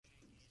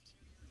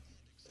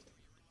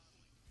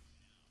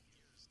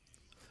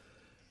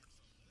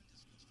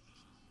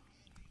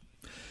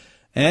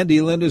Andy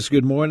Lindus,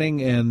 good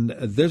morning, and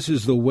this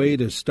is the way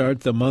to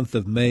start the month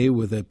of May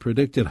with a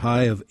predicted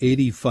high of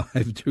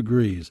 85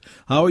 degrees.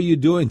 How are you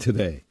doing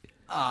today?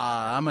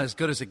 I'm as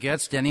good as it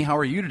gets, Denny. How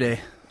are you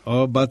today?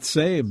 Oh, about the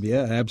same.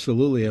 Yeah,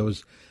 absolutely. I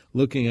was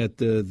looking at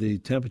the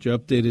temperature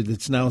updated.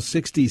 It's now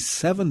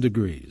 67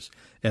 degrees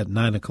at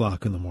 9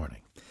 o'clock in the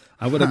morning.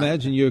 I would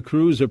imagine your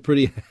crews are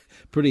pretty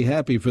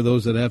happy for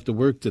those that have to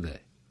work today.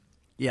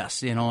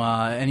 Yes,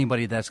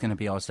 anybody that's going to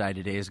be outside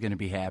today is going to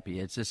be happy.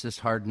 It's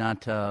just hard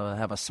not to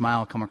have a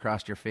smile come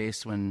across your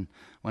face when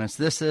it's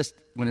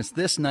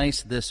this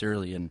nice this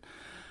early. And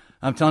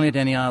I'm telling you,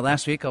 Danny,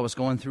 last week I was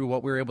going through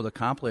what we were able to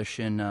accomplish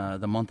in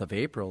the month of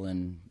April,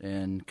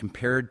 and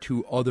compared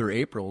to other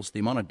Aprils, the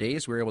amount of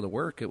days we were able to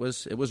work, it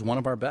was one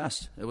of our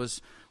best.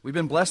 We've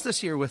been blessed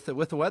this year with the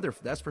weather,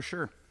 that's for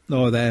sure.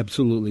 No, that's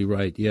absolutely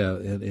right. Yeah,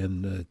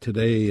 and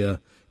today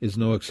is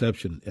no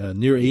exception.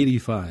 Near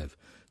 85.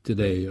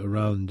 Today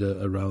around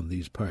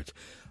these parts.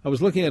 I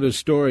was looking at a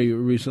story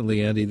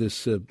recently, Andy,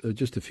 this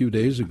just a few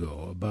days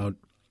ago, about,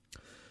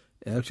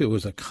 actually it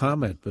was a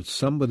comment, but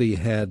somebody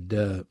had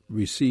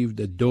received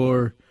a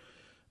door,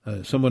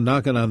 someone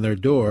knocking on their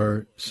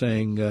door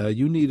saying,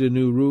 you need a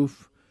new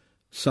roof,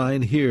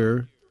 sign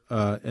here,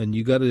 and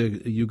you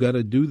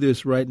gotta do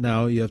this right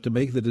now. You have to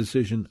make the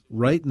decision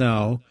right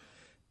now,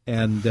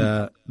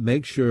 and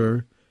make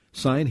sure,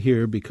 sign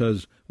here,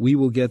 because we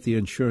will get the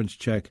insurance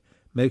check.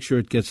 Make sure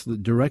it gets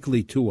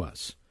directly to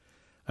us.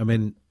 I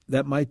mean,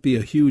 that might be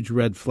a huge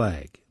red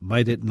flag,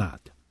 might it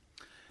not?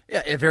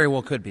 Yeah, it very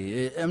well could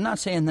be. I'm not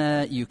saying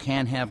that you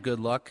can have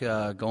good luck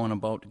going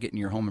about getting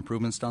your home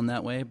improvements done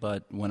that way,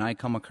 but when I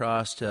come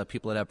across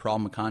people that have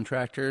problem with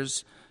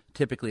contractors,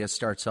 typically it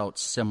starts out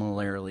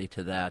similarly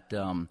to that.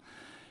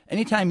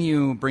 Anytime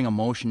you bring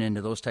emotion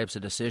into those types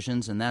of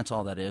decisions, and that's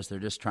all that is, they're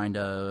just trying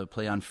to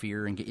play on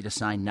fear and get you to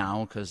sign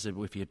now, because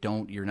if you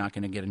don't, you're not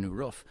going to get a new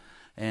roof.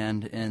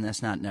 And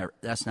that's not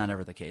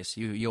ever the case.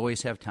 You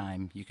always have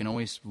time. You can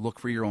always look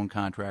for your own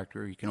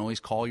contractor. You can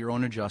always call your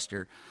own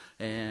adjuster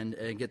and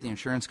get the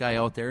insurance guy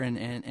out there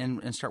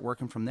and start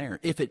working from there,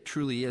 if it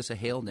truly is a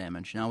hail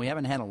damage. Now, we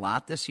haven't had a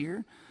lot this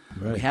year.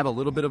 Right. We have a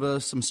little bit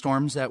of some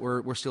storms that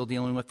we're still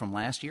dealing with from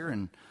last year,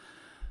 and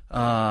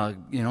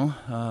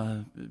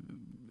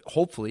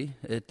hopefully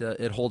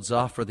it holds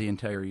off for the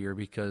entire year,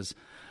 because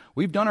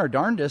we've done our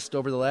darndest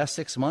over the last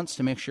 6 months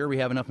to make sure we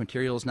have enough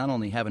materials, not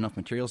only have enough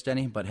materials,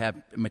 Denny, but have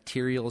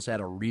materials at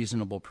a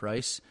reasonable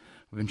price.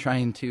 We've been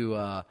trying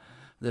to,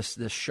 this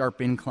sharp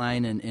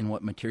incline in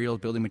what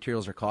building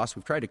materials are cost,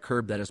 we've tried to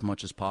curb that as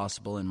much as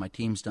possible, and my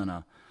team's done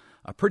a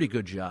pretty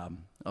good job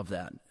of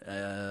that.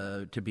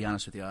 To be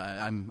honest with you,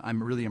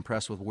 I'm really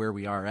impressed with where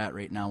we are at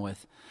right now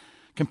with,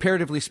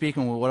 comparatively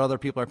speaking, with what other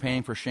people are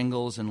paying for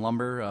shingles and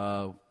lumber.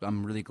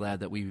 I'm really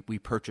glad that we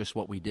purchased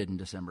what we did in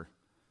December.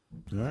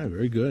 All right,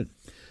 very good.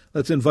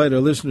 Let's invite our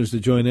listeners to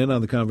join in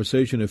on the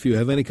conversation. If you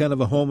have any kind of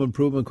a home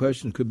improvement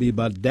question, it could be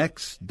about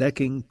decks,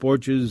 decking,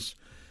 porches,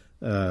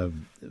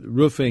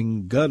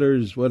 roofing,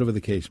 gutters, whatever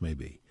the case may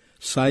be.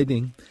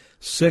 Siding,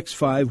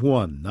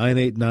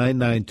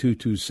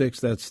 651-989-9226.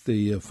 That's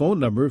the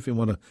phone number if you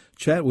want to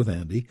chat with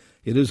Andy.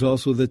 It is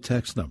also the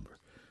text number,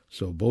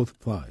 so both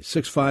apply.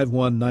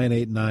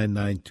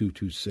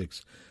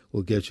 651-989-9226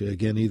 will get you,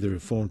 again, either a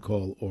phone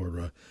call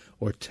or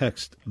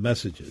text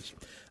messages.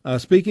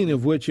 Speaking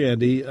of which,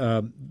 Andy,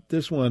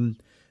 this one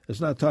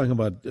is not talking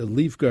about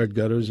leaf guard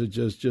gutters. It's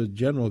just a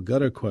general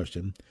gutter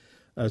question.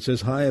 It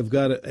says, hi, I've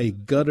got a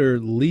gutter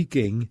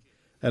leaking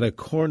at a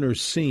corner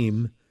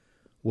seam.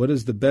 What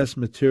is the best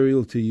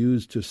material to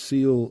use to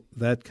seal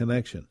that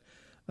connection?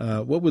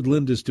 What would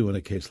Lindus do in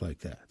a case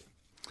like that?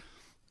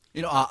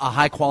 A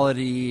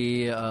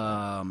high-quality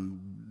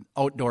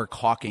outdoor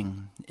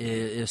caulking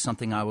is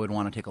something I would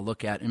want to take a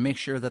look at and make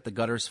sure that the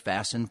gutter's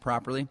fastened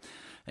properly.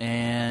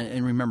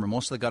 And remember,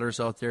 most of the gutters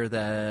out there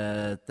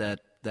that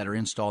are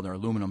installed are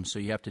aluminum, so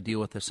you have to deal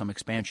with some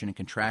expansion and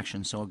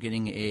contraction. So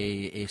getting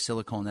a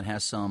silicone that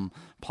has some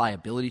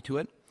pliability to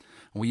it.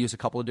 We use a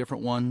couple of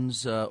different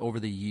ones over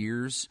the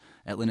years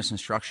at Lindus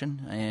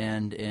Construction,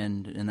 and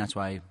that's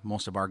why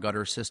most of our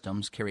gutter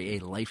systems carry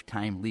a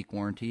lifetime leak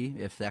warranty.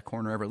 If that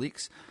corner ever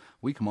leaks,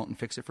 we come out and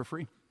fix it for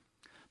free.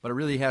 But it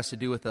really has to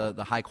do with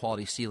the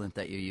high-quality sealant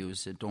that you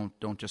use.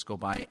 Don't just go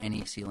buy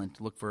any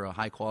sealant. Look for a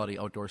high-quality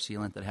outdoor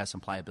sealant that has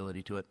some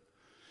pliability to it.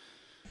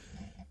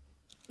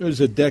 There's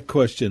a deck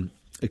question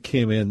that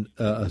came in,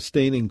 a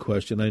staining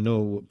question. I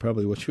know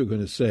probably what you're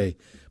going to say,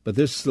 but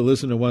the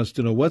listener wants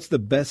to know, what's the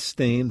best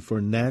stain for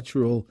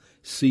natural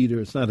cedar?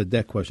 It's not a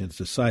deck question, it's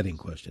a siding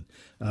question.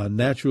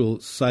 Natural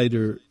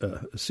cedar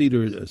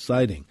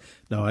siding.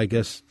 Now, I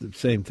guess the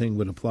same thing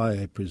would apply,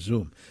 I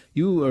presume.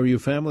 You or your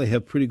family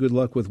have pretty good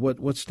luck with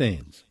what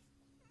stains?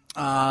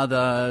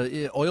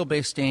 The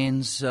oil-based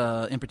stains,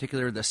 in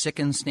particular the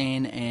Sicken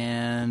stain,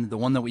 and the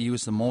one that we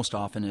use the most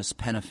often is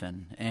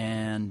Penafin.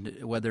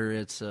 And whether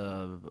it's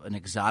an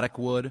exotic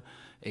wood,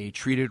 a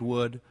treated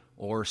wood,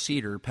 or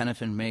cedar,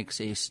 Penafin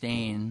makes a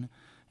stain,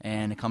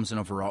 and it comes in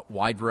a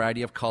wide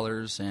variety of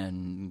colors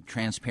and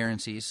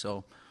transparencies.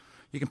 So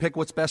You can pick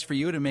what's best for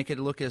you to make it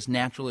look as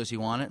natural as you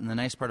want it. And the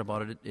nice part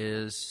about it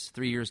is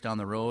 3 years down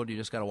the road, you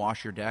just got to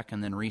wash your deck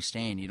and then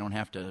restain. You don't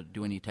have to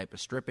do any type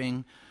of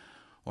stripping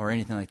or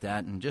anything like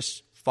that, and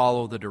just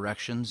follow the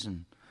directions.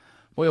 And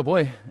boy, oh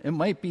boy, it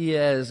might be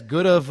as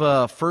good of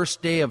a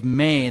first day of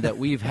May that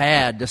we've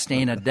had to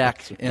stain a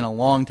deck in a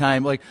long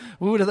time. Like,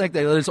 who would have thought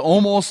that? It's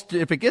almost,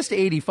 if it gets to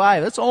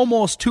 85, it's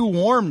almost too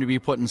warm to be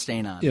putting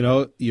stain on. You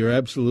know, you're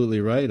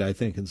absolutely right. I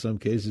think in some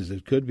cases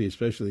it could be,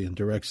 especially in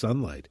direct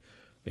sunlight.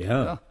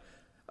 Yeah.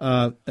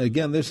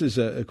 Again, this is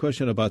a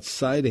question about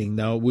siding.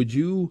 Now, would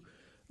you,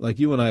 like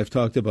you and I have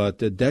talked about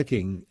the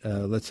decking,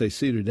 let's say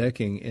cedar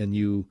decking, and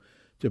you,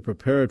 to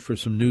prepare it for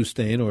some new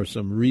stain or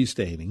some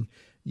restaining,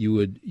 you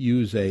would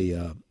use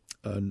a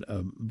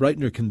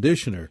brightener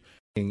conditioner,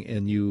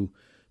 and you,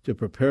 to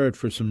prepare it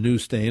for some new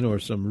stain or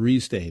some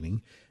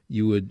restaining,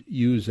 you would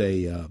use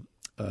a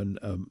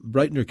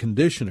brightener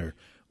conditioner.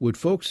 Would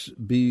folks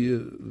be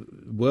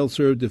well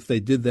served if they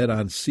did that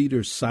on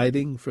cedar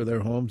siding for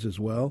their homes as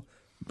well?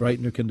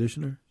 Brightener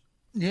conditioner?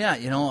 Yeah,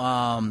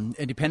 and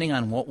depending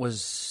on what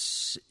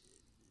was,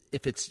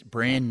 if it's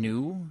brand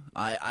new,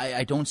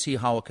 I don't see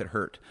how it could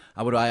hurt.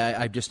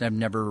 I've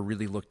never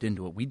really looked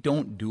into it. We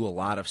don't do a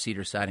lot of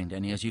cedar siding,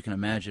 Denny, as you can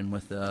imagine.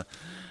 With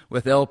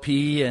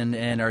LP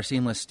and our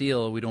seamless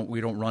steel, we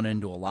don't run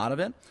into a lot of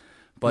it.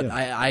 But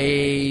yeah.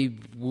 I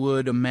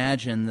would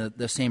imagine that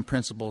the same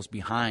principles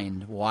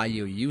behind why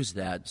you use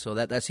that. So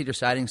that cedar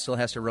siding still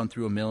has to run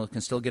through a mill. It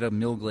can still get a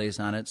mill glaze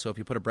on it. So if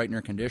you put a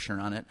brightener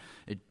conditioner on it,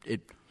 it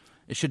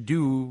should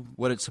do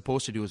what it's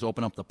supposed to do, is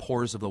open up the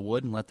pores of the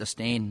wood and let the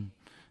stain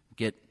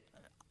get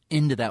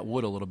into that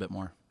wood a little bit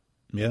more.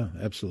 Yeah,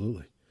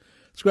 absolutely.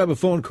 Let's grab a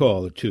phone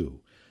call or two.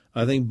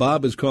 I think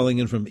Bob is calling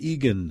in from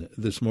Egan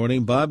this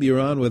morning. Bob, you're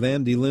on with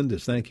Andy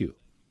Lindus. Thank you.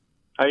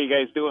 How you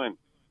guys doing?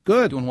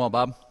 Good. Doing well,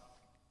 Bob.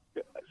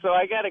 So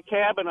I got a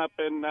cabin up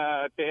in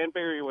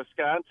Danbury,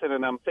 Wisconsin,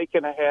 and I'm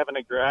thinking of having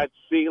a garage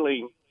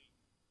ceiling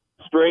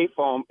spray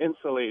foam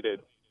insulated.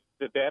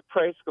 Did that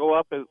price go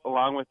up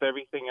along with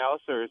everything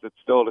else, or is it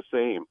still the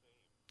same?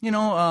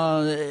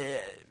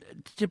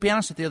 To be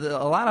honest with you,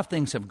 a lot of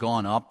things have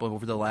gone up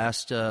over the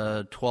last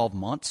 12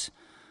 months.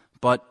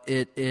 But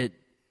if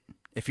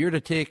I were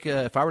to take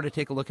a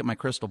look at my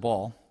crystal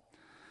ball,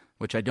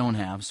 which I don't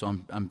have, so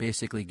I'm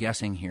basically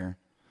guessing here.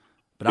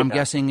 But I'm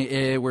guessing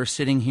we're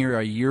sitting here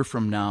a year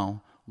from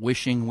now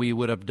wishing we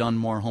would have done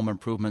more home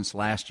improvements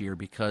last year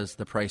because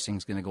the pricing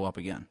is going to go up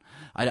again.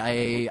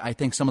 I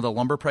think some of the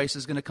lumber price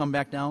is going to come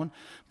back down,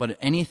 but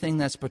anything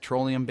that's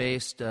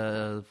petroleum-based,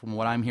 from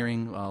what I'm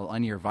hearing,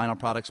 on your vinyl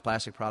products,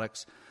 plastic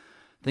products,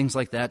 things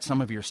like that, some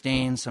of your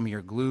stains, some of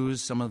your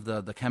glues, some of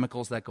the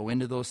chemicals that go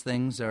into those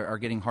things are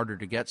getting harder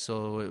to get,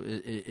 so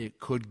it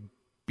could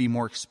be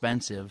more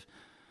expensive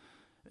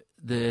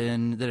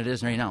than it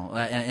is right now.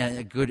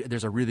 And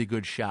there's a really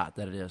good shot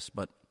that it is.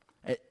 But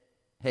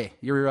hey,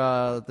 your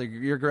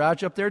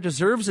garage up there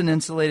deserves an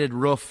insulated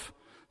roof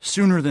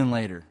sooner than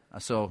later.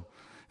 So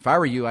if I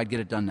were you, I'd get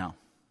it done now.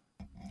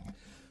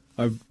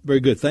 Very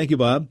good. Thank you,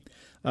 Bob.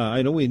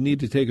 I know we need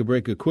to take a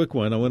break, a quick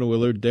one. I want to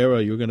alert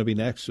Dara you're going to be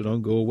next, so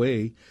don't go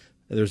away.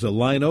 There's a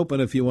line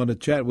open if you want to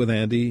chat with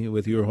Andy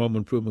with your home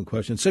improvement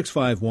question,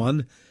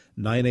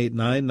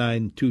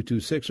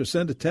 651-989-9226, or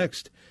send a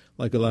text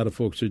like a lot of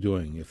folks are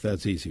doing, if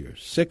that's easier,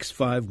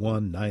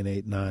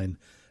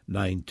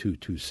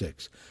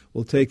 651-989-9226.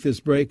 We'll take this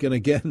break, and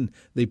again,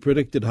 the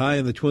predicted high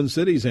in the Twin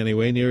Cities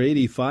anyway, near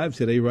 85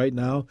 today. Right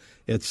now,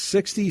 it's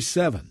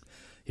 67.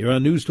 Here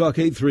on News Talk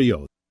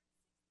 830.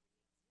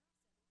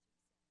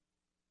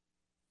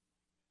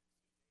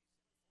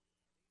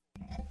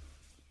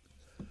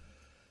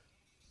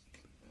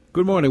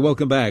 Good morning.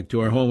 Welcome back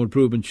to our Home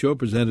Improvement Show,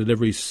 presented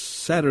every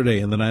Saturday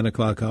in the 9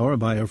 o'clock hour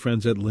by our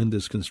friends at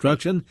Lindus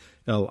Construction,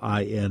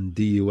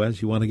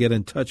 Lindus. You want to get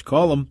in touch,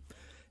 call them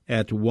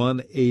at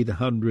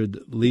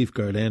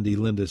 1-800-LEAF-GUARD. Andy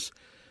Lindus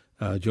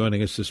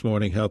joining us this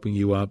morning, helping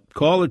you out.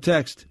 Call or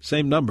text,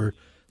 same number,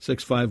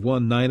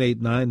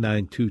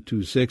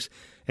 651-989-9226.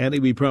 Andy,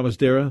 we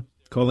promised Dara,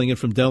 calling in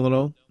from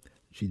Delano.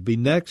 She'd be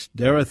next.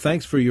 Dara,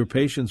 thanks for your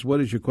patience.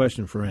 What is your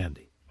question for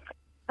Andy?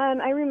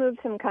 I removed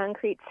some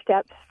concrete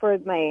steps for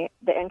the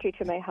entry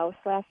to my house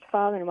last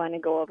fall and want to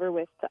go over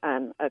with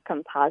a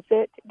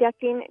composite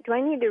decking. Do I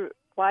need to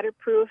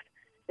waterproof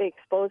the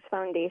exposed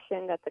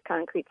foundation that the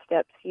concrete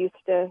steps used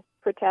to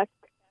protect?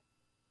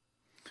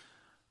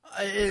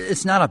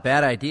 It's not a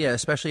bad idea,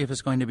 especially if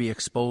it's going to be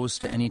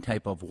exposed to any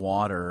type of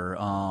water.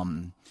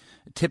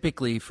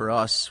 Typically for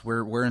us,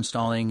 we're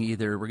installing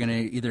we're going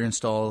to either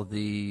install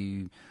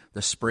the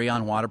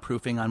spray-on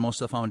waterproofing on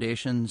most of the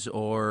foundations,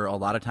 or a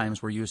lot of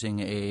times we're using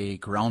a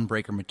ground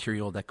breaker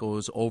material that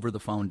goes over the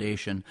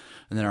foundation,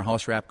 and then our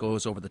house wrap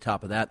goes over the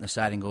top of that, and the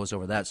siding goes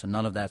over that, so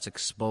none of that's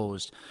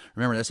exposed.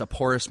 Remember, that's a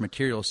porous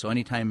material, so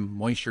anytime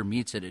moisture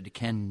meets it, it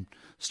can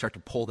start to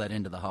pull that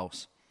into the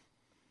house.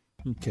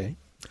 Okay.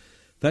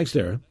 Thanks,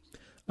 Dara.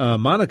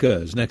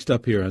 Monica is next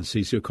up here on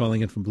CCO,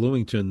 calling in from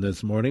Bloomington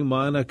this morning.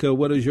 Monica,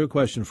 what is your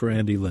question for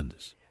Andy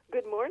Lindus?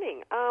 Good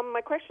morning.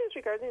 My question is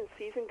regarding the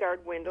season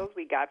guard windows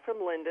we got from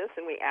Lindus,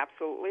 and we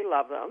absolutely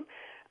love them.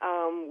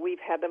 We've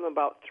had them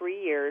about 3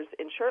 years,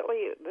 and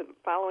shortly the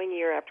following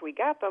year after we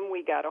got them,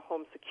 we got a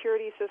home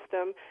security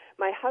system.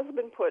 My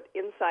husband put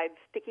inside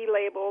sticky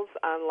labels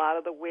on a lot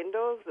of the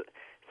windows.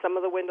 Some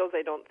of the windows,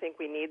 I don't think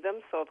we need them,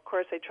 so of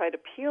course I try to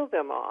peel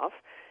them off.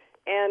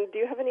 And do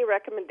you have any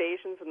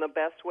recommendations on the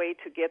best way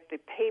to get the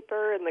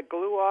paper and the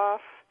glue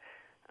off?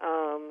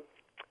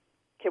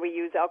 Can we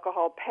use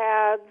alcohol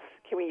pads?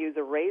 Can we use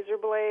a razor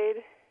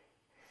blade?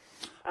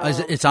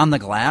 It's on the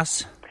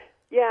glass?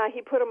 Yeah,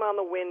 he put them on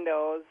the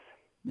windows.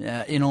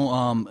 Yeah,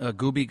 a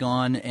Gooby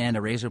gun and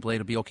a razor blade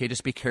will be okay.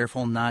 Just be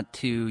careful not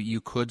to. You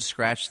could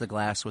scratch the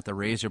glass with a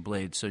razor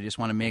blade, so you just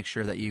want to make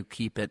sure that you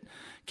keep it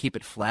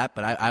flat.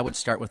 But I would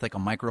start with like a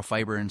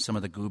microfiber and some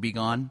of the Gooby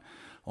gun,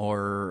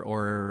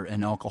 or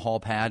an alcohol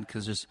pad,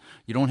 because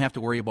you don't have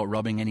to worry about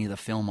rubbing any of the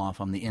film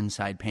off on the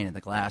inside pane of the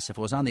glass. If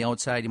it was on the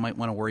outside, you might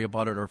want to worry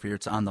about it, or if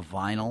it's on the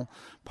vinyl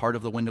part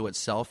of the window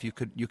itself, you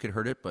could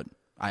hurt it. But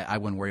I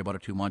wouldn't worry about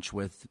it too much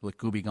with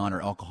Gooby gun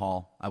or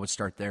alcohol. I would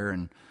start there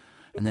and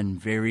then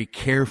very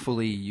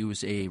carefully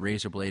use a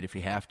razor blade if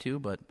you have to.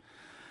 But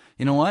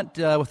you know what?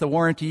 With the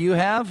warranty you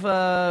have,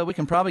 we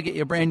can probably get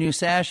you a brand new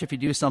sash if you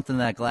do something to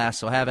that glass.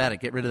 So have at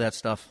it. Get rid of that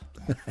stuff.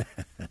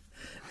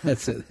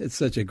 It's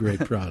such a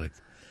great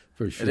product,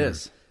 for sure. It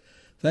is.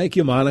 Thank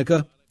you,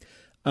 Monica.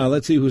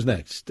 Let's see who's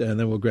next, and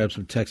then we'll grab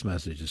some text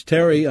messages.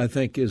 Terry, I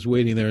think, is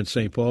waiting there in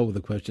St. Paul with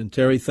a question.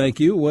 Terry, thank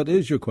you. What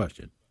is your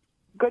question?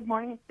 Good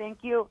morning.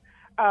 Thank you.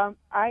 So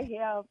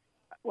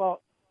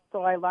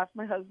I lost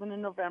my husband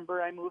in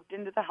November. I moved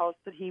into the house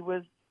that he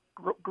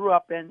grew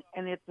up in,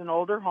 and it's an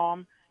older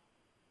home.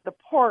 The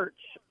porch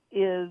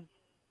is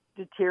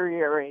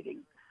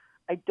deteriorating.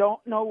 I don't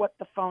know what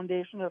the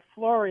foundation of the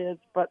floor is,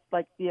 but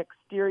like the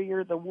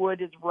exterior, the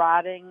wood is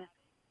rotting,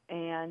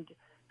 and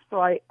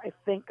so I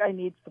think I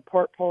need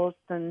support posts,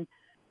 and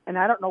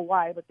I don't know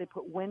why, but they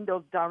put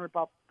windows down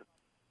about,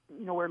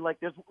 where like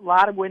there's a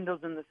lot of windows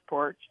in this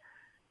porch,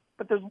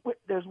 but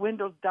there's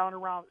windows down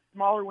around,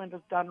 smaller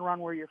windows down around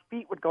where your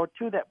feet would go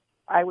too, that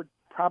I would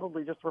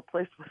probably just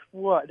replace with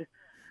wood.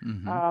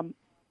 Mm-hmm.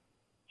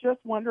 Just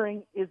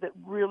wondering, is it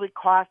really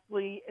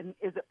costly, and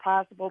is it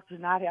possible to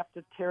not have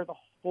to tear the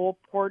whole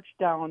porch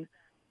down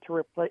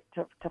to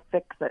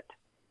fix it?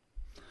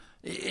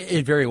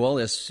 It very well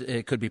is.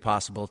 It could be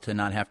possible to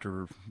not have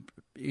to.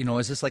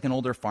 Is this like an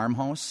older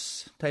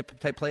farmhouse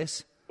type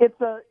place? It's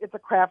a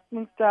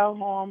craftsman style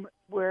home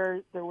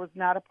where there was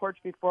not a porch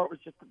before. It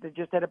was they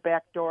just had a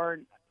back door,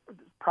 and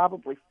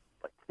probably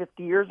like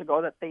 50 years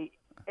ago that they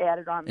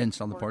added on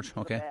installed the porch.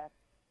 Okay.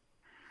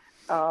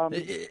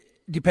 The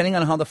Depending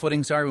on how the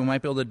footings are, we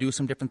might be able to do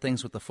some different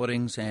things with the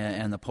footings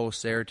and the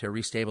posts there to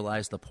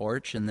restabilize the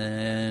porch, and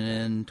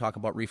then talk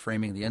about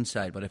reframing the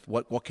inside. But if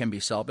what can be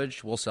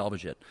salvaged, we'll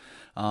salvage it.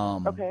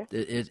 Okay.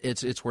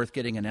 It's worth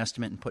getting an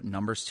estimate and putting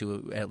numbers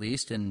to at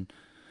least. And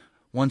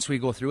once we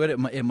go through it,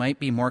 it might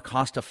be more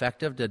cost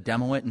effective to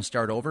demo it and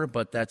start over,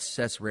 but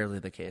that's rarely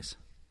the case.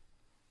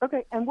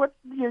 Okay, and what's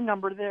your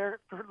number there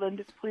for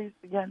Lindus, please,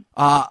 again?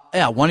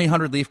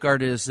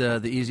 1-800-LEAFGUARD is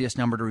the easiest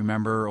number to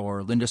remember,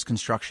 or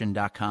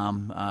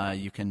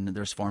lindusconstruction.com.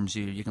 There's forms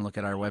you can look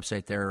at our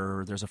website there,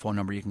 or there's a phone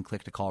number you can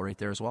click to call right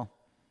there as well.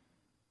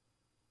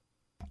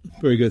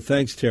 Very good.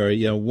 Thanks, Terry.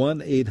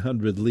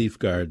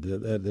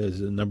 1-800-LEAFGUARD. That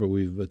is a number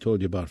we've told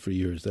you about for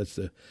years. That's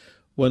the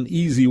one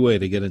easy way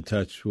to get in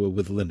touch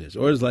with Lindus.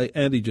 Or as like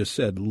Andy just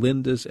said,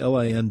 Lindus,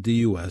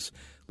 Lindus,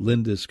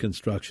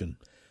 lindusconstruction.com.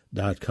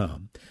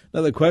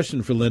 Another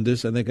question for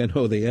Lindus. I think I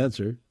know the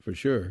answer for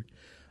sure.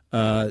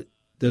 Does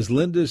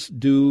Lindus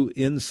do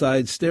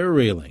inside stair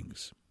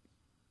railings?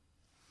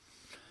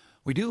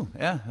 We do,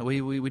 yeah.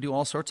 We do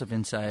all sorts of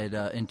inside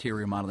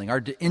interior modeling.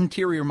 Our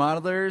interior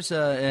modelers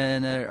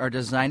and our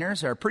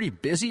designers are pretty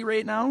busy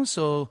right now,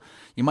 so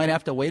you might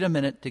have to wait a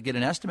minute to get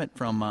an estimate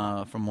from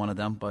one of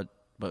them. But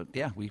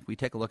yeah, we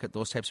take a look at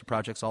those types of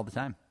projects all the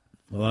time.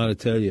 Well, I ought to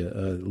tell you,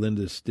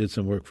 Lindus did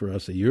some work for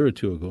us a year or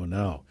two ago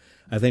now.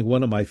 I think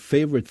one of my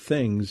favorite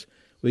things,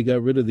 we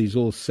got rid of these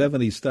old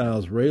 70s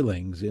styles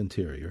railings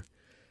interior,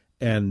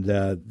 and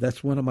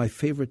that's one of my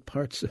favorite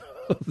parts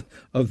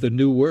of the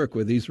new work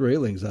with these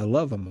railings. I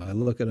love them. I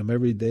look at them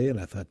every day, and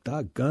I thought,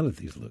 doggone it,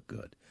 these look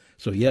good.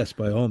 So, yes,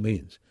 by all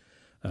means,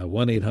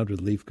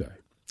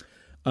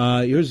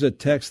 1-800-LEAFGUARD. Here's a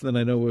text, then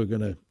I know we're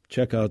going to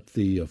check out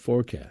the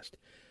forecast.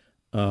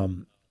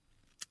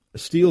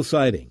 Steel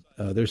siding.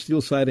 Their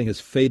steel siding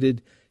is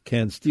faded.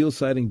 Can steel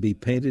siding be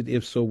painted?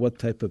 If so, what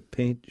type of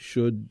paint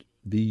should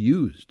be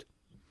used?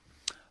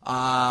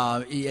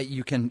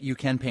 You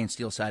can paint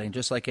steel siding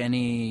just like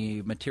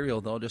any material,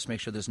 though. Just make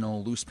sure there's no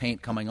loose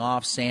paint coming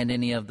off. Sand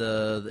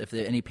if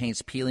any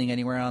paint's peeling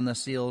anywhere on the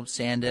steel,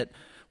 sand it,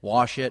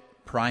 wash it,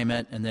 prime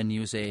it, and then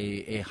use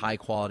a high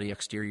quality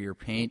exterior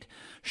paint.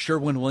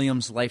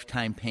 Sherwin-Williams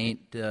Lifetime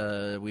Paint.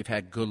 We've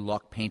had good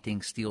luck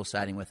painting steel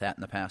siding with that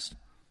in the past.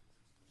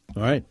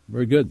 All right,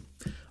 very good.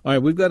 All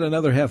right, we've got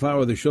another half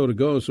hour of the show to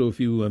go, so if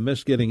you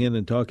missed getting in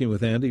and talking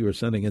with Andy or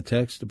sending a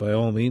text, by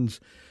all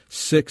means,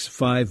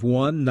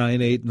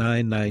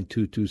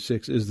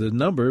 651-989-9226 is the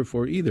number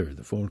for either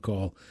the phone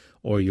call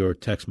or your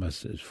text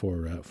message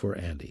for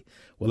Andy.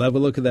 We'll have a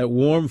look at that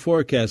warm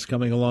forecast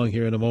coming along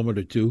here in a moment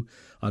or two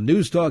on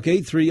News Talk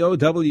 830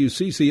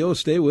 WCCO.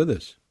 Stay with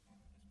us.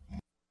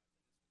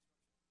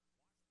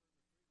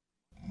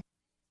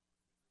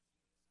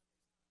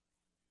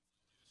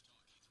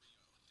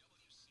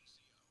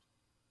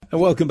 And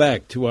welcome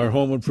back to our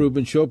Home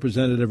Improvement Show,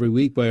 presented every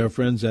week by our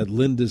friends at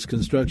Lindus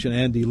Construction.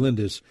 Andy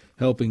Lindus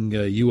helping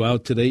you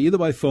out today, either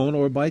by phone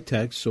or by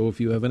text. So if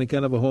you have any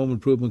kind of a home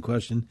improvement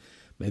question,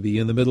 maybe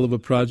in the middle of a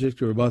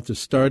project or about to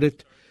start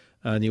it,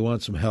 and you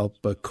want some help,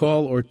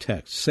 call or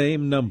text.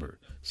 Same number,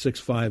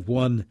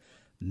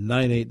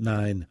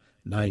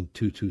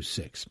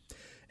 651-989-9226.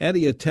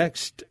 Andy, a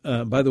text,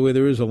 by the way,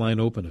 there is a line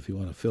open if you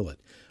want to fill it.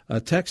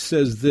 A text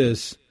says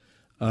this: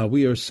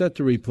 we are set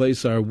to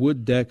replace our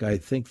wood deck. I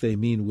think they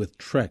mean with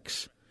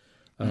Trex.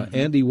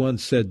 Andy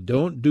once said,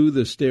 don't do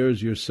the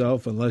stairs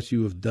yourself unless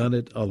you have done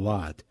it a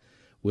lot.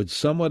 Would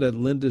someone at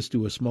Lindus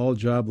do a small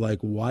job like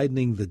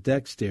widening the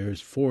deck stairs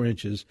 4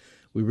 inches?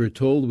 We were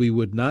told we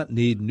would not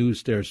need new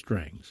stair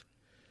strings.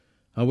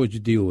 How would you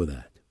deal with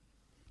that?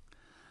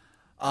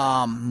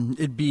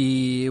 It'd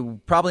be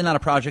probably not a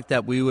project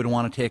that we would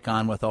want to take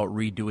on without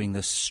redoing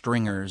the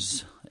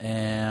stringers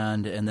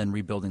and then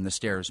rebuilding the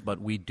stairs.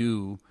 But we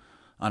do,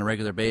 on a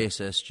regular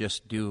basis,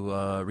 just do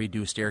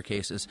redo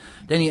staircases.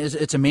 Denny,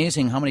 it's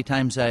amazing how many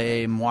times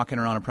I'm walking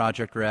around a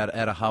project or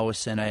at a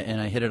house and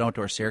I hit an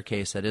outdoor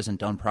staircase that isn't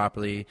done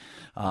properly.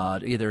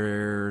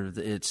 Either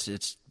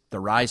it's the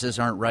rises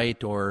aren't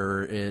right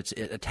or it's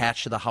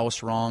attached to the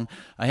house wrong.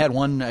 I had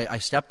one I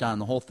stepped on,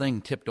 the whole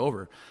thing tipped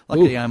over.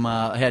 Luckily,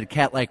 I had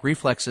cat-like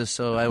reflexes,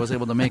 so I was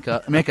able to make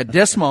a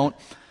dismount.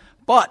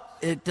 But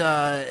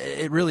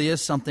it really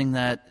is something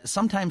that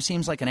sometimes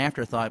seems like an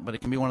afterthought, but it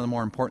can be one of the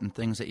more important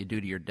things that you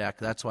do to your deck.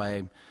 That's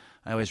why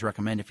I always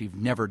recommend, if you've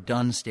never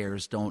done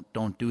stairs,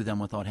 don't do them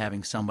without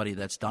having somebody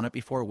that's done it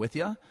before with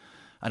you.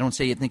 I don't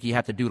say you think you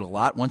have to do it a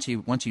lot. Once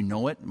you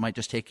know it might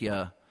just take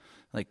you,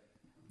 like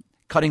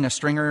cutting a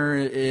stringer,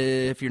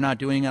 if you're not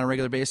doing it on a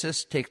regular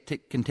basis,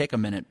 can take a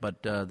minute.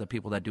 But the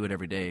people that do it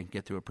every day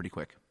get through it pretty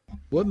quick.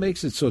 What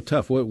makes it so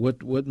tough?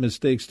 What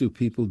mistakes do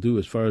people do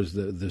as far as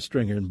the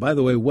stringer? And by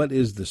the way, what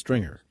is the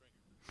stringer?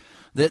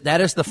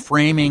 That is the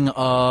framing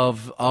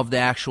of the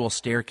actual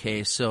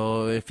staircase.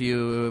 So if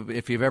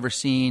you've ever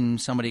seen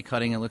somebody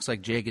cutting, it looks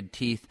like jagged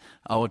teeth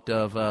out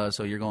of.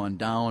 So you're going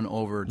down,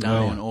 over,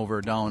 down,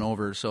 over, down,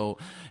 over. So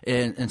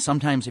and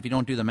sometimes if you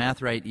don't do the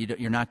math right,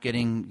 you're not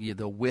getting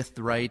the width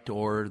right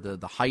or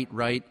the height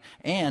right,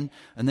 and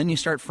then you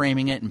start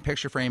framing it and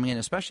picture framing it,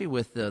 especially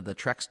with the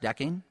Trex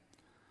decking.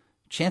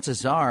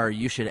 Chances are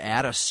you should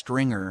add a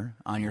stringer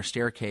on your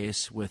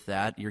staircase with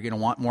that. You're going to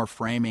want more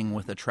framing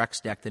with a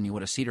Trex deck than you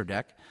would a cedar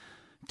deck,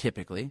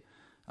 typically.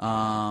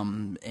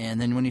 And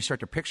then when you start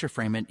to picture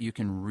frame it, you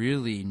can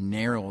really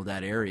narrow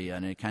that area,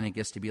 and it kind of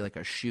gets to be like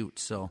a chute.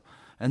 So,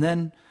 and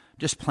then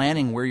just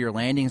planning where your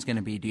landing is going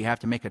to be. Do you have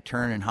to make a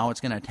turn, and how it's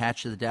going to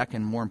attach to the deck,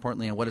 and more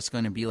importantly, what it's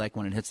going to be like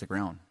when it hits the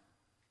ground.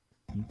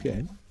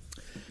 Okay.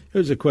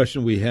 Here's a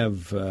question we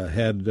have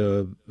had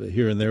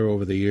here and there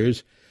over the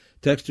years.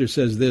 Texter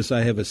says this: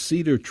 I have a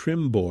cedar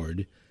trim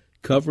board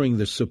covering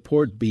the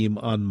support beam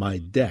on my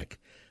deck.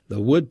 The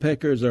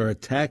woodpeckers are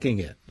attacking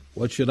it.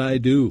 What should I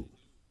do?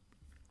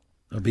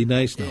 I'll be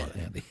nice now,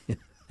 Andy.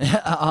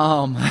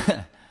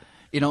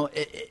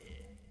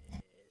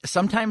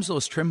 Sometimes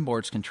those trim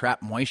boards can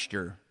trap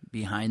moisture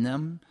behind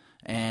them,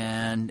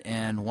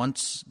 and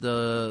once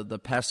the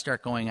pests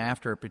start going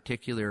after a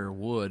particular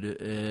wood,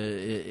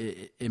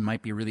 it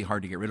might be really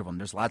hard to get rid of them.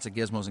 There's lots of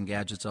gizmos and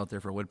gadgets out there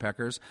for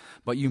woodpeckers,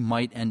 but you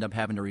might end up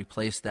having to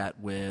replace that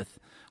with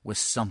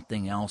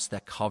something else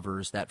that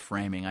covers that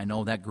framing. I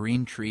know that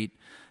green treat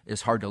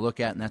is hard to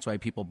look at, and that's why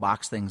people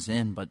box things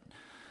in, but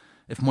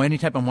if any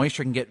type of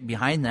moisture can get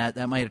behind that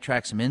might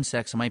attract some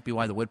insects. It might be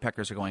why the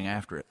woodpeckers are going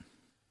after it.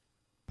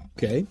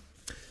 Okay.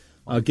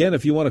 Again,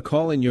 if you want to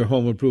call in your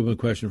home improvement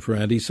question for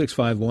Andy,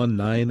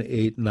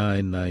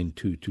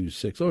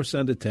 651-989-9226, or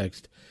send a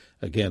text,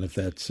 again, if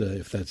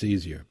that's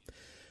easier.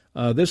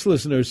 This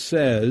listener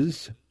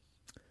says,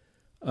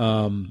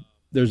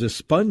 there's a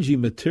spongy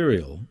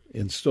material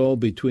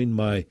installed between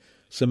my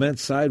cement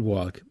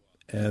sidewalk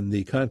and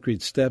the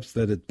concrete steps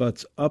that it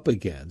butts up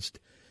against.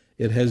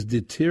 It has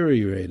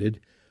deteriorated.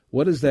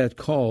 What is that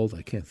called?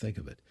 I can't think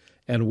of it.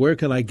 And where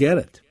can I get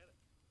it?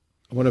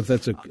 I wonder if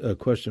that's a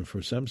question for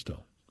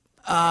Semsto.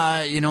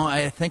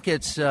 I think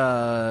it's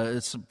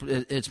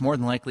more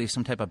than likely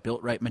some type of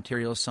built-right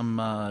material, some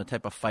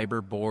type of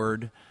fiber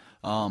board,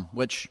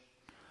 which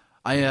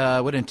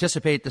I would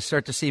anticipate to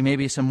start to see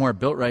maybe some more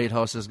built-right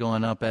houses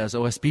going up as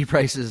OSB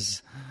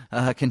prices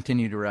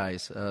continue to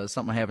rise.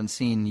 Something I haven't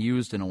seen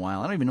used in a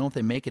while. I don't even know if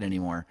they make it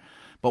anymore.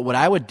 But what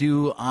I would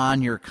do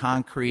on your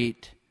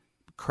concrete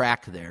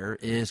crack there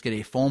is get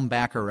a foam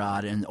backer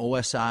rod, and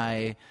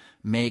OSI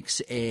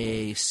makes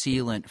a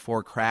sealant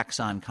for cracks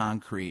on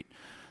concrete.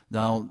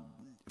 Now,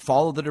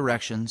 follow the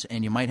directions,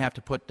 and you might have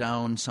to put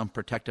down some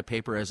protective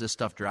paper as this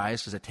stuff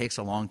dries because it takes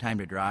a long time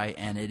to dry,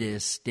 and it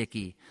is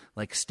sticky,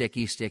 like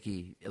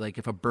sticky. Like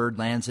if a bird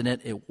lands in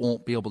it, it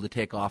won't be able to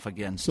take off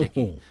again,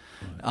 sticky.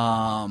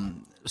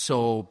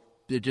 So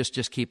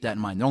just keep that in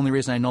mind. The only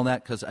reason I know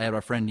that because I had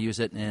a friend use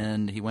it,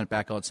 and he went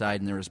back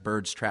outside, and there was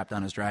birds trapped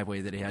on his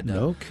driveway that he had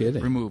to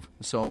remove.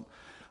 So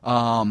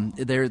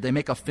they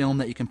make a film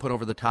that you can put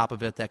over the top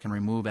of it that can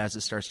remove as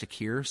it starts to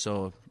cure,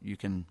 so you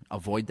can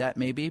avoid that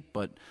maybe.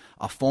 But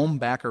a foam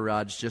backer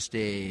rod is just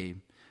a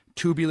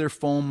tubular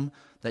foam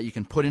that you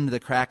can put into the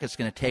crack. It's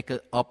going to take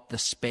up the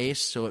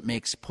space, so it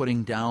makes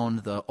putting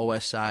down the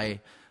OSI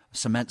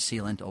cement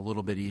sealant a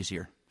little bit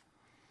easier.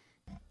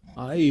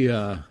 Maybe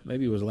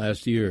it was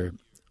last year,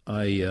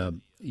 I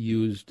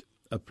used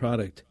a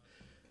product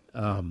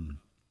on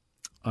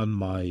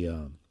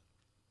my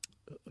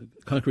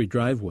concrete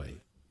driveway.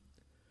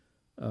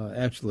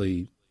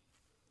 Actually,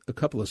 a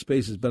couple of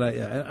spaces, but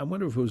I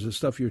wonder if it was the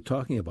stuff you're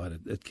talking about.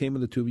 It came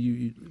in the tube.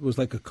 It was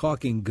like a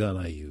caulking gun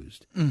I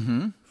used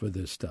for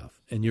this stuff.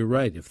 And you're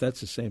right. If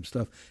that's the same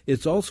stuff,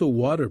 it's also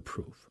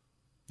waterproof.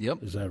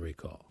 Yep, as I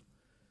recall.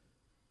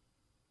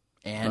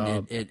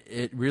 And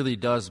it really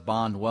does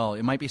bond well.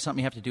 It might be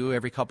something you have to do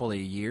every couple of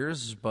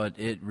years, but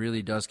it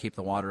really does keep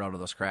the water out of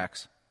those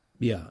cracks.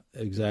 Yeah,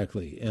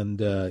 exactly. And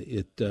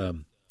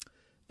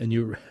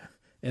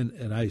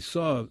And I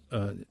saw,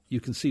 you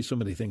can see so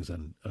many things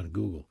on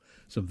Google,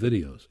 some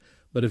videos.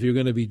 But if you're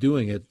going to be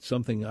doing it,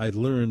 something I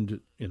learned,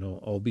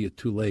 albeit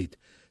too late,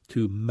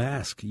 to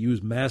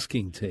use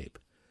masking tape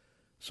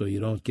so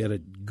you don't get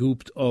it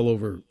gooped all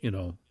over,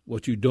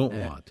 what you don't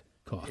want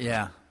caught.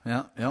 Yeah.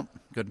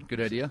 Good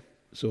idea.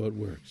 So it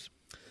works.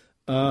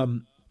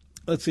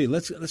 Let's see.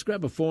 Let's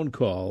grab a phone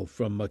call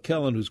from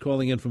Kellen, who's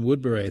calling in from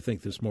Woodbury, I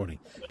think, this morning.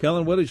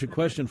 Kellen, what is your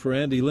question for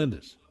Andy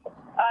Lindus?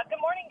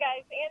 Good morning,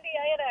 guys. Andy,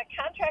 I had a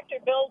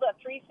contractor build a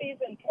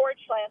 3-season porch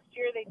last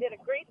year. They did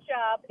a great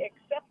job,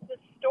 except the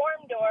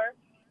storm door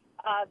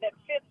that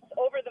fits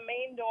over the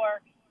main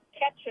door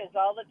catches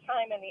all the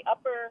time in the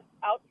upper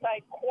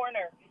outside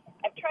corner.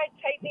 I've tried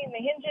tightening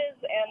the hinges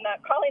and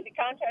calling the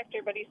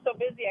contractor, but he's so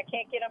busy I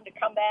can't get him to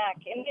come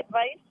back. Any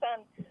advice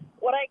on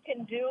what I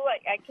can do?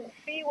 I can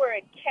see where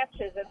it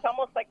catches. It's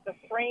almost like the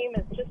frame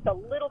is just a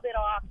little bit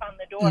off on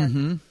the door.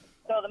 Mm-hmm.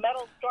 So the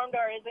metal storm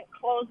door isn't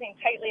closing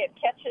tightly. It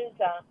catches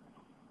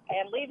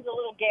and leaves a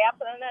little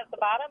gap at the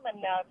bottom,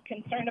 and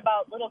concerned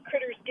about little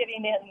critters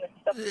getting in and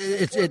stuff.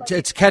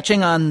 It's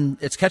catching on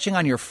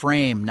your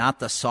frame, not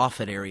the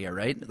soffit area,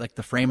 right? Like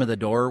the frame of the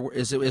door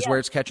is where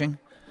it's catching.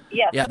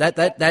 Yes. Yeah,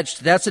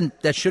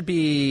 that should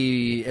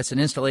be. It's an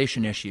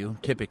installation issue.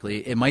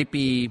 Typically, it might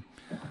be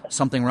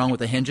something wrong with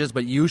the hinges,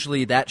 but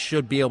usually that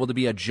should be able to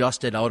be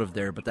adjusted out of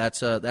there. But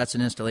that's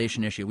an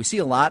installation issue. We see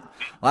a lot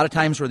of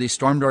times where these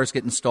storm doors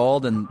get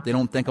installed and they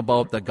don't think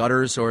about the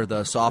gutters or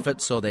the soffit,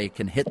 so they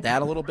can hit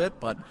that a little bit.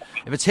 But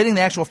if it's hitting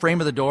the actual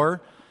frame of the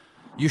door,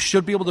 you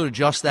should be able to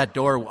adjust that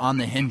door on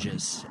the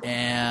hinges.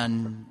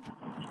 And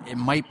it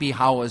might be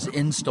how it was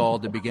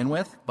installed to begin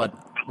with, but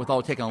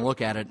without taking a look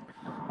at it,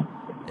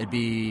 it'd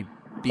be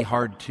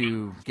hard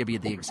to give you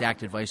the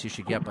exact advice you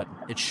should get, but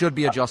it should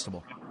be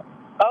adjustable.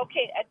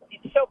 Okay,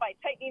 so by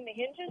tightening the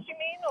hinges, you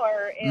mean,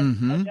 or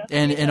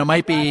and it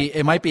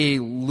might be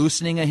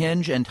loosening a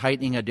hinge and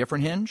tightening a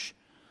different hinge.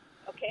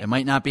 Okay. It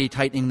might not be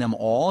tightening them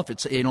all. If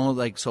it's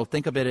so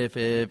think of it if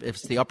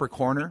it's the upper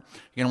corner,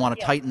 you're gonna want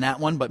to tighten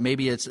that one, but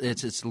maybe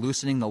it's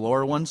loosening the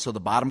lower one, so the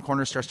bottom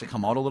corner starts to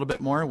come out a little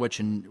bit more, which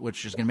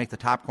is gonna make the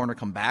top corner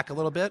come back a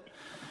little bit.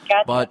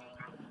 Gotcha. But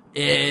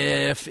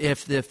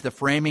if the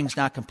framing's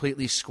not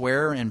completely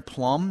square and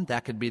plumb,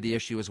 that could be the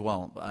issue as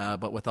well.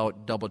 But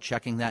without double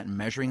checking that and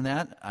measuring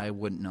that, I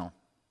wouldn't know.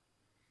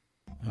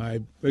 All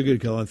right, very good,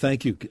 Kellen.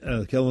 Thank you.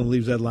 Kellen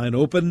leaves that line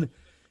open.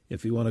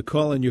 If you want to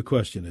call in your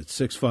question, it's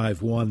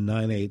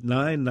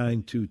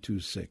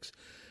 651-989-9226.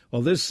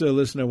 Well, this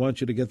listener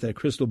wants you to get that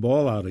crystal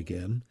ball out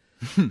again,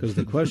 because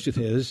the question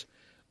is,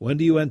 when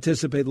do you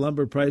anticipate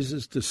lumber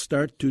prices to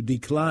start to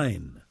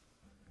decline?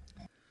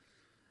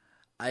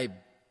 I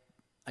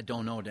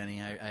don't know,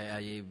 Denny.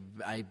 I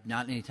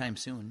not anytime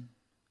soon.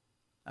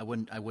 I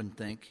wouldn't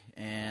think,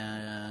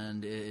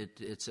 and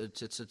it's a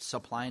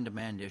supply and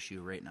demand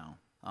issue right now.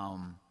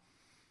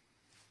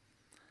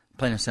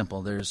 Plain and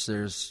simple. It's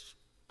just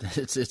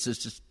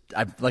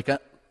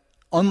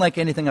unlike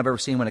anything I've ever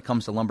seen when it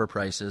comes to lumber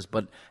prices.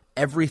 But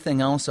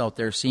everything else out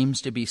there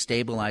seems to be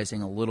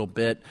stabilizing a little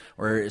bit,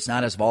 or it's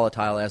not as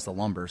volatile as the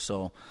lumber.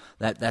 So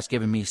that's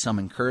given me some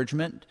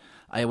encouragement.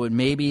 I would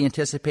maybe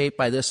anticipate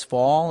by this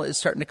fall it's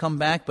starting to come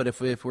back, but if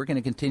we're going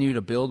to continue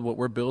to build what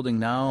we're building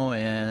now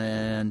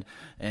and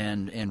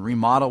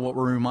remodel what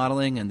we're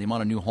remodeling and the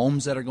amount of new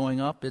homes that are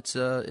going up, it's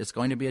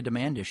going to be a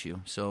demand issue.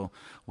 So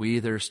we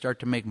either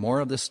start to make more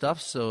of this stuff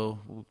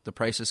so the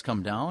prices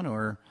come down,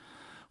 or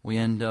we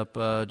end up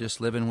just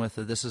living with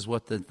this is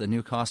what the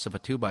new cost of a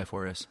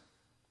 2x4 is.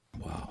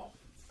 Wow.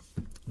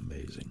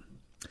 Amazing.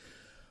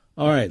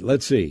 All right,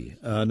 let's see.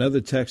 Another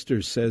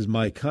texter says,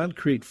 my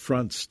concrete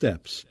front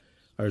steps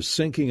are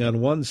sinking on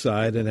one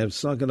side and have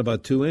sunken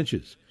about 2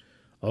 inches.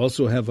 I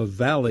also have a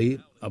valley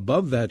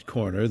above that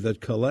corner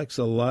that collects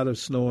a lot of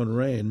snow and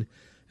rain,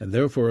 and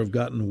therefore have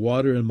gotten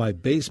water in my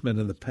basement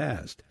in the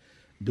past.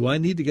 Do I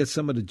need to get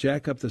someone to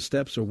jack up the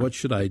steps, or what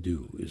should I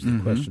do, is the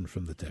question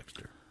from the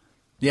texter.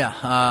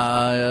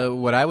 Yeah,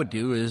 what I would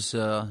do is,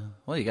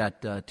 you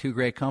got two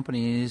great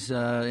companies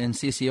in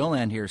CCO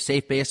land here,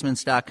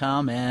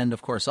 safebasements.com and,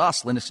 of course,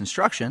 us, Lindus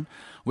Construction.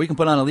 We can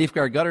put on a leaf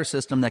guard gutter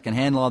system that can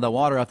handle all the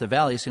water off the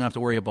valley, so you don't have to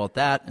worry about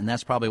that, and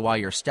that's probably why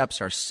your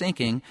steps are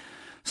sinking.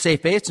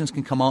 Safe Basements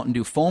can come out and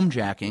do foam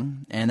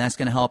jacking, and that's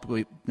going to help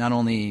not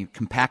only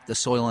compact the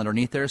soil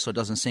underneath there so it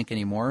doesn't sink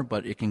anymore,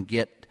 but it can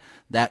get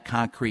that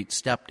concrete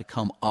step to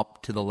come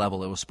up to the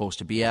level it was supposed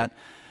to be at.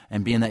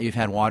 And being that you've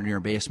had water in your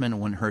basement, it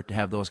wouldn't hurt to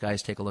have those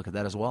guys take a look at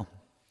that as well.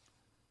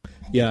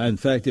 Yeah, in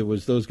fact, it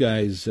was those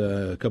guys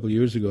a couple of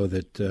years ago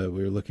that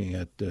we were looking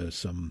at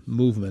some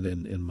movement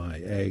in my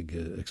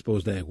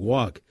exposed ag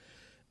walk,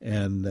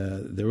 and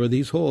there were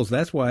these holes.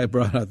 That's why I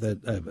brought out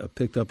that I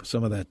picked up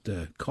some of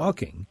that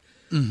caulking,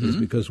 is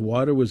because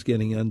water was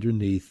getting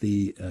underneath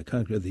the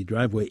concrete, the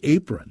driveway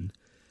apron,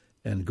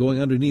 and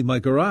going underneath my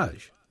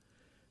garage.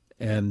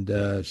 And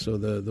so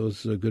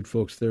those good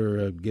folks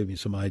there gave me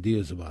some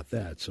ideas about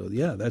that. So,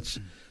 yeah, that's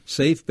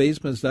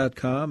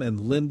safebasements.com and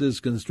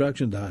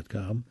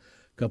lindusconstruction.com.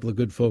 A couple of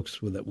good folks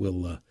that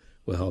will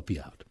help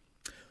you out.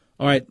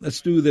 All right,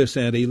 let's do this,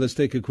 Andy. Let's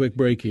take a quick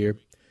break here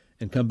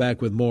and come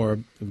back with more.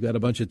 We've got a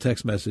bunch of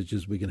text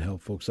messages we can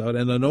help folks out.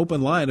 And an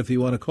open line if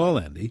you want to call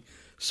Andy,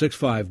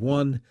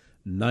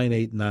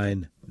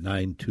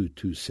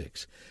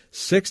 651-989-9226.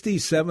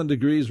 67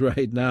 degrees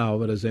right now,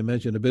 but as I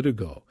mentioned a bit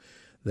ago,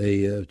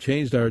 they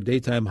changed our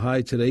daytime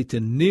high today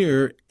to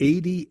near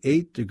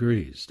 88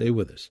 degrees. Stay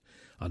with us.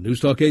 On News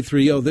Talk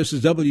 830, this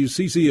is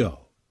WCCO.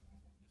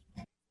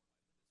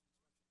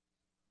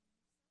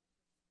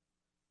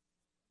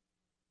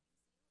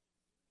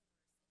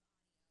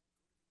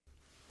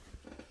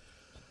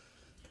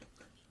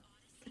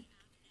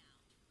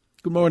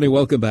 Good morning.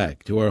 Welcome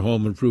back to our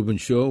Home Improvement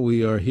Show.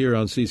 We are here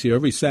on CCO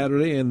every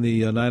Saturday in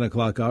the 9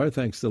 o'clock hour,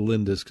 thanks to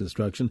Lindus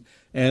Construction.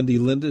 Andy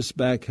Lindus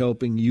back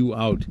helping you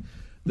out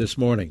this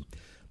morning.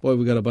 Boy,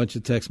 we got a bunch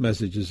of text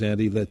messages,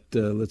 Andy.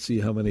 Let's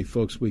see how many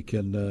folks we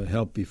can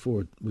help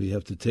before we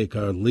have to take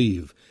our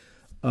leave.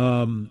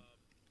 I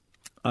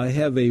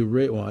have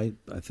I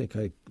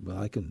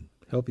can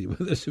help you with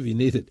this if you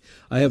need it.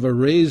 I have a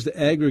raised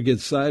aggregate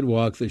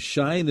sidewalk. The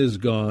shine is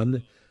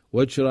gone.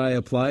 What should I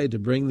apply to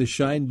bring the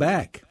shine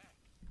back?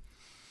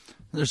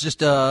 There's just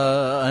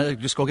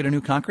go get a new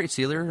concrete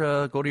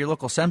sealer. Go to your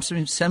local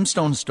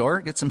Semstone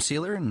store, get some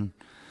sealer, and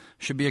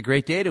should be a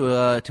great day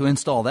to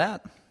install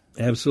that.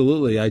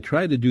 Absolutely. I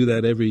try to do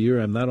that every year.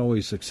 I'm not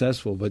always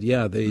successful, but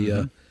yeah, they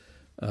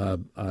I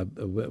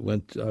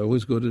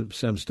always go to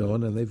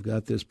Semstone, and they've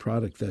got this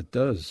product that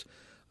does.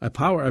 I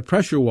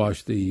pressure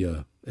wash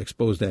the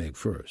exposed ag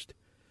first,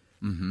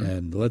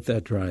 and let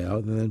that dry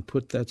out, and then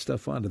put that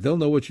stuff on it. They'll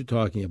know what you're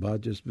talking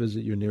about. Just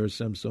visit your nearest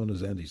Semstone,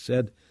 as Andy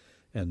said,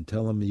 and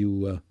tell them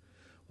you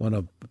want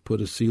to put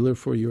a sealer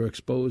for your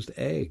exposed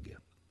ag.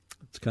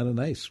 It's kind of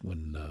nice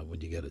when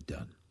you get it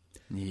done.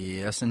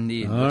 Yes,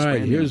 indeed. All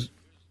right, here's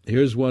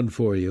one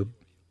for you.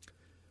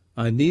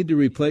 I need to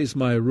replace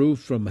my roof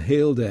from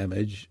hail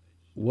damage.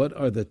 What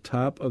are the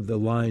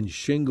top-of-the-line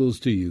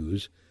shingles to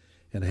use?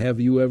 And have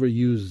you ever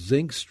used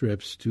zinc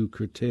strips to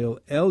curtail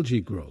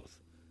algae growth?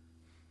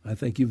 I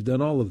think you've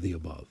done all of the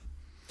above.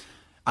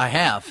 I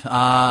have.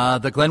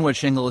 The Glenwood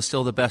shingle is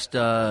still the best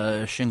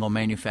shingle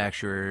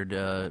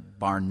manufactured,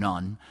 bar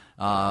none.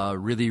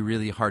 Really,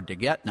 really hard to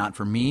get. Not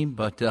for me,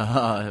 but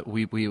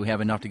we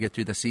have enough to get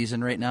through the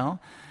season right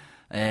now.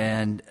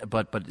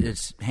 But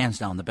it's hands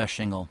down the best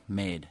shingle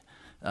made.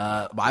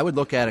 I would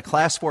look at a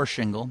Class 4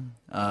 shingle,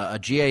 a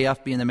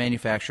GAF being the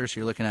manufacturer,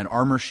 so you're looking at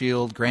Armor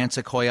Shield, Grand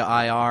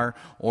Sequoia IR,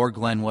 or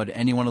Glenwood,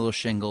 any one of those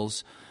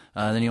shingles.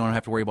 Then you don't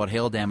have to worry about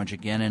hail damage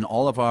again. And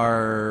all of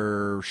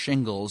our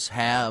shingles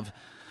have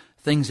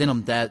things in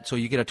them so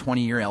you get a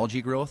 20-year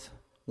algae growth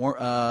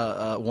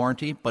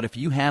warranty. But if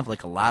you have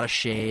like a lot of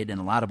shade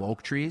and a lot of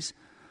oak trees,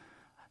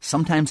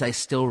 sometimes I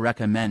still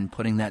recommend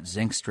putting that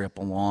zinc strip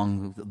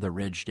along the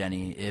ridge,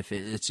 Denny. If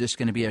it's just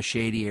going to be a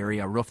shady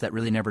area, a roof that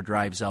really never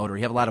dries out, or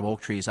you have a lot of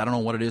oak trees. I don't know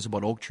what it is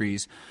about oak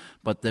trees,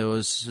 but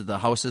the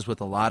houses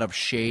with a lot of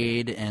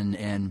shade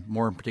and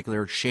more in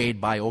particular shade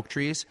by oak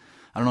trees,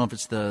 I don't know if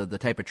it's the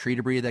type of tree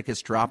debris that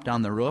gets dropped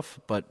on the roof,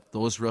 but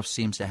those roofs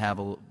seems to have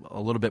a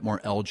little bit more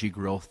algae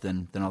growth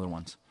than other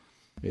ones.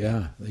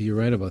 Yeah, you're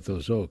right about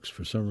those oaks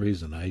for some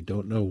reason. I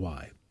don't know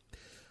why.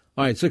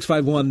 All right,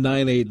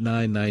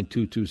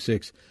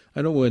 651-989-9226.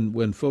 I know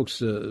when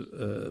folks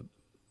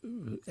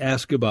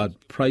ask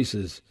about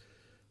prices,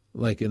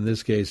 like in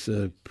this case,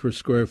 per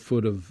square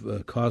foot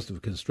of cost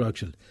of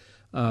construction,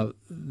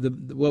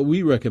 what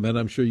we recommend,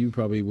 I'm sure you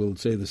probably will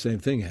say the same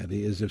thing,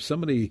 Andy, is if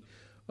somebody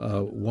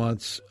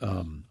wants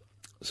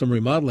some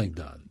remodeling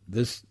done.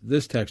 This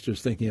texter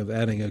is thinking of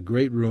adding a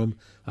great room,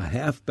 a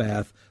half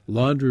bath,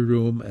 laundry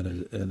room,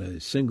 and a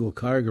single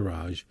car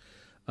garage.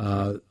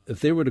 If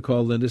they were to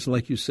call Lindus, and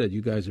like you said,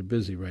 you guys are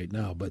busy right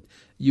now, but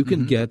you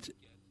can get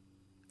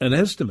an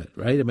estimate,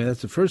 right? I mean,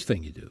 that's the first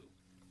thing you do.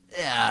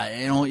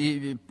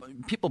 Yeah,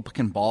 people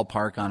can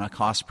ballpark on a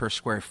cost per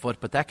square foot,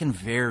 but that can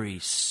vary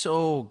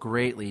so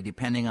greatly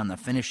depending on the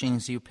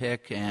finishings you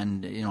pick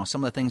and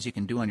some of the things you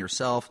can do on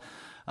yourself.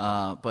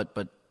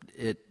 But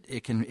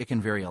it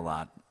can vary a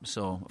lot.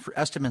 So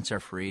estimates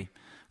are free.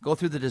 Go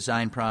through the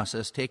design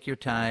process, take your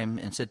time,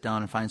 and sit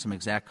down and find some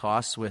exact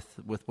costs with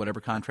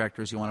whatever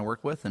contractors you want to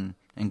work with, and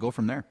go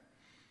from there.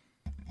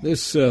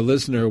 This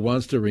listener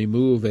wants to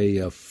remove a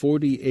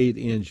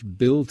 48-inch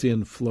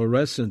built-in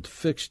fluorescent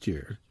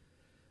fixture.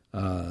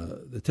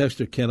 The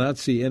texter cannot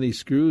see any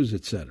screws,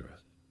 etc.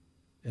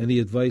 Any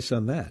advice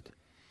on that?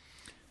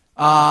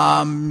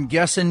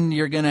 Guessing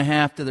you're going to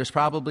have to. There's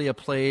probably a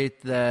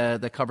plate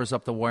that covers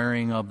up the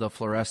wiring of the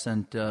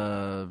fluorescent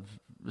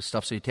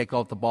stuff. So you take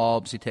out the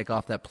bulbs, you take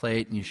off that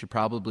plate, and you should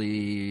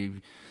probably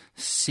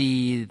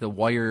see the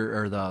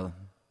wire or the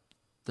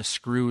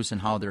screws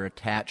and how they're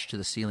attached to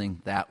the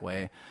ceiling that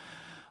way.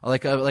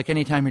 Like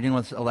any time you're dealing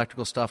with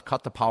electrical stuff,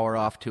 cut the power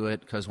off to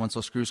it, because once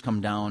those screws come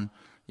down,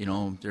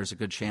 there's a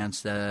good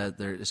chance that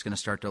it's going to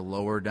start to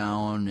lower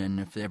down, and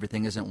if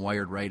everything isn't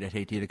wired right, I'd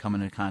hate you to come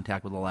into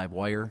contact with a live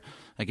wire.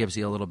 That gives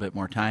you a little bit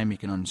more time. You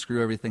can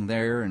unscrew everything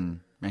there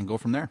and go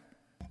from there.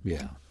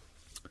 Yeah.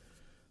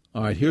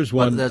 All right, here's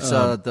one. But that's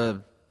I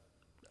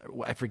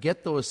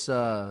forget those.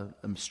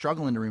 I'm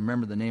struggling to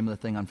remember the name of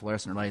the thing on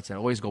fluorescent lights that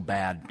always go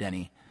bad,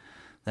 Denny,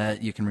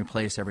 that you can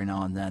replace every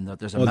now and then.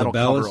 There's a metal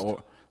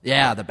cover.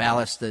 The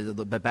ballast,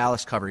 the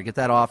ballast cover. You get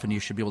that off, and you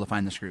should be able to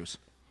find the screws.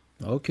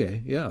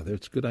 Okay, yeah,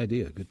 that's a good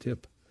idea, good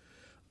tip.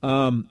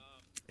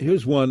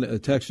 Here's one, a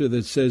texture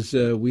that says,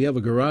 we have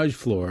a garage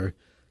floor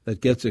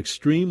that gets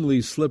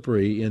extremely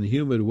slippery in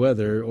humid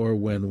weather or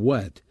when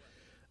wet.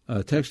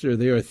 Texture,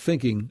 they are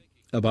thinking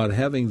about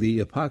having the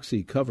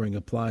epoxy covering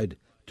applied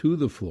to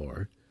the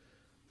floor.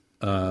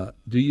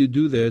 Do you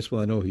do this?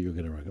 Well, I know who you're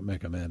going to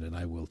recommend, and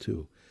I will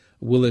too.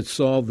 Will it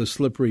solve the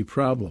slippery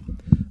problem?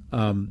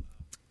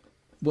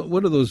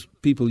 What do those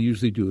people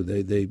usually do?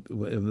 They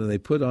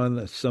put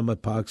on some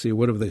epoxy or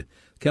whatever the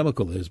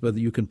chemical is, but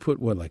you can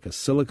put like a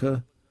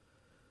silica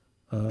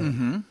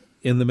in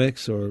the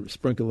mix or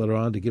sprinkle it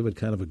on to give it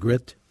kind of a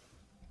grit.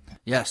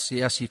 Yes,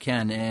 you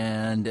can.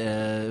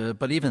 And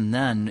but even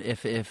then,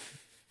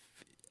 if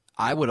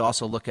I would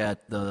also look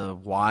at the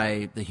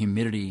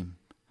humidity.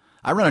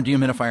 I run a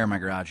dehumidifier in my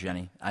garage,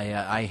 Jenny.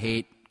 I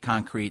hate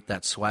concrete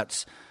that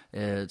sweats.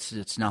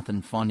 It's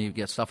nothing fun. You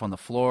get stuff on the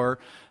floor.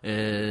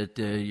 I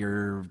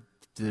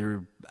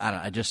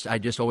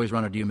just always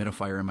run a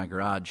dehumidifier in my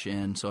garage.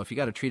 And so if you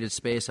got a treated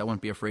space, I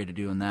wouldn't be afraid of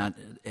doing that.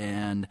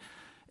 And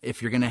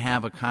if you're going to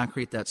have a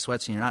concrete that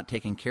sweats and you're not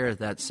taking care of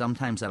that,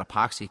 sometimes that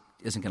epoxy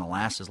isn't going to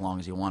last as long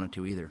as you want it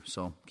to either.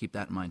 So keep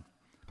that in mind.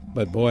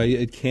 But boy,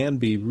 it can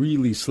be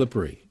really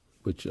slippery,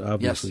 which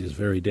obviously is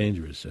very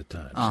dangerous at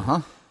times.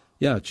 Uh-huh.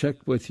 Yeah, check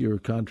with your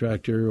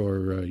contractor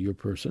or your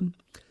person,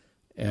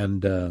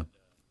 and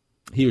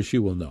he or she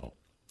will know.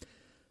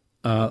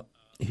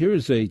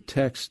 Here's a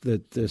text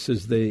that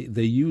says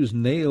they use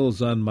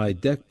nails on my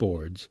deck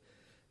boards,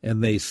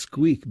 and they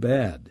squeak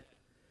bad.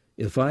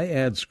 If I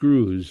add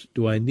screws,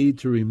 do I need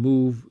to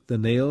remove the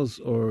nails,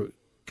 or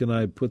can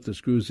I put the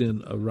screws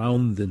in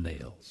around the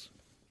nails?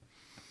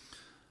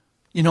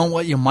 You know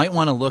what you might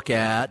want to look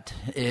at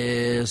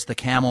is the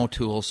camo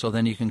tool, so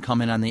then you can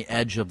come in on the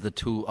edge of the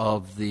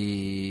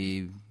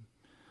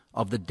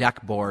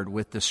deck board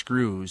with the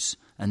screws,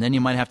 and then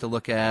you might have to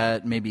look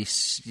at maybe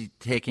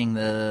taking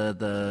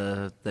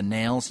the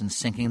nails and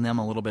sinking them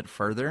a little bit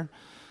further,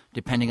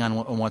 depending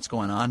on what's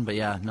going on. But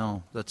yeah,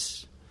 no,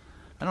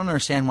 I don't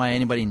understand why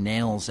anybody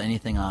nails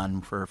anything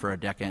on for a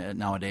deck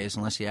nowadays,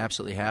 unless you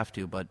absolutely have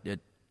to. But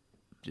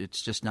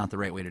it's just not the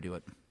right way to do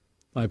it.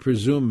 I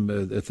presume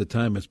at the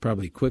time it's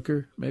probably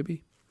quicker,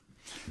 maybe?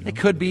 It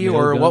could be,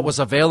 or what was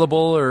available,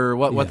 or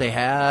what they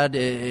had.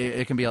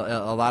 It can be a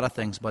lot of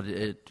things, but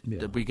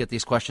we get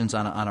these questions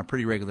on a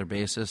pretty regular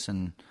basis,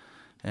 and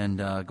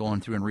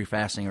going through and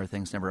refastening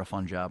everything's never a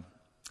fun job.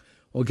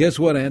 Well, guess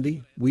what,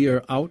 Andy? We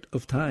are out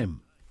of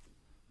time.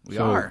 We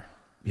are.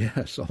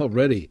 Yes,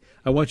 already.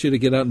 I want you to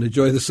get out and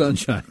enjoy the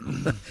sunshine.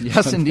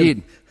 Yes,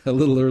 indeed. A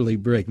little early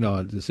break.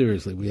 No,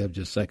 seriously, we have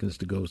just seconds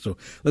to go. So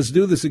let's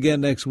do this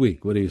again next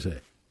week. What do you say?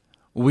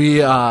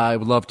 I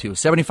would love to.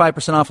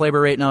 75% off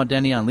labor right now,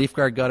 Denny, on leaf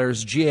guard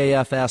gutters,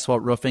 GAF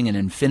asphalt roofing, and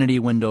Infinity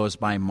Windows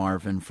by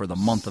Marvin for the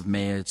month of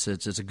May. It's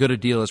as good a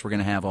deal as we're going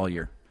to have all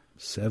year.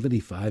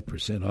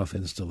 75% off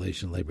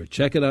installation labor.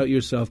 Check it out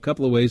yourself.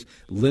 Couple of ways,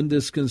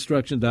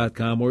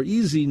 lindusconstruction.com, or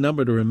easy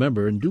number to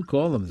remember, and do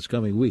call them this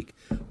coming week,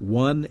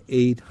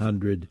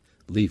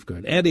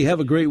 1-800-LEAF-GUARD. Andy, have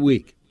a great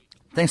week.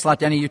 Thanks a lot,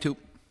 Denny. You too.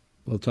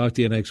 We'll talk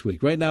to you next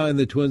week. Right now in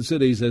the Twin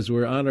Cities, as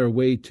we're on our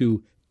way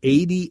to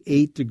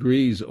 88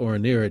 degrees or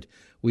near it,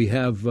 we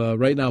have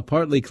right now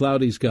partly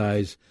cloudy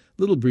skies,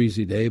 little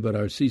breezy day, but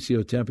our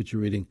CCO temperature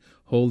reading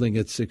holding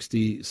at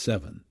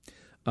 67.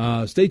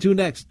 Stay tuned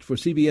next for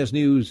CBS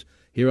News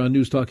here on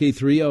News Talk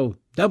 830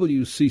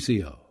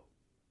 WCCO.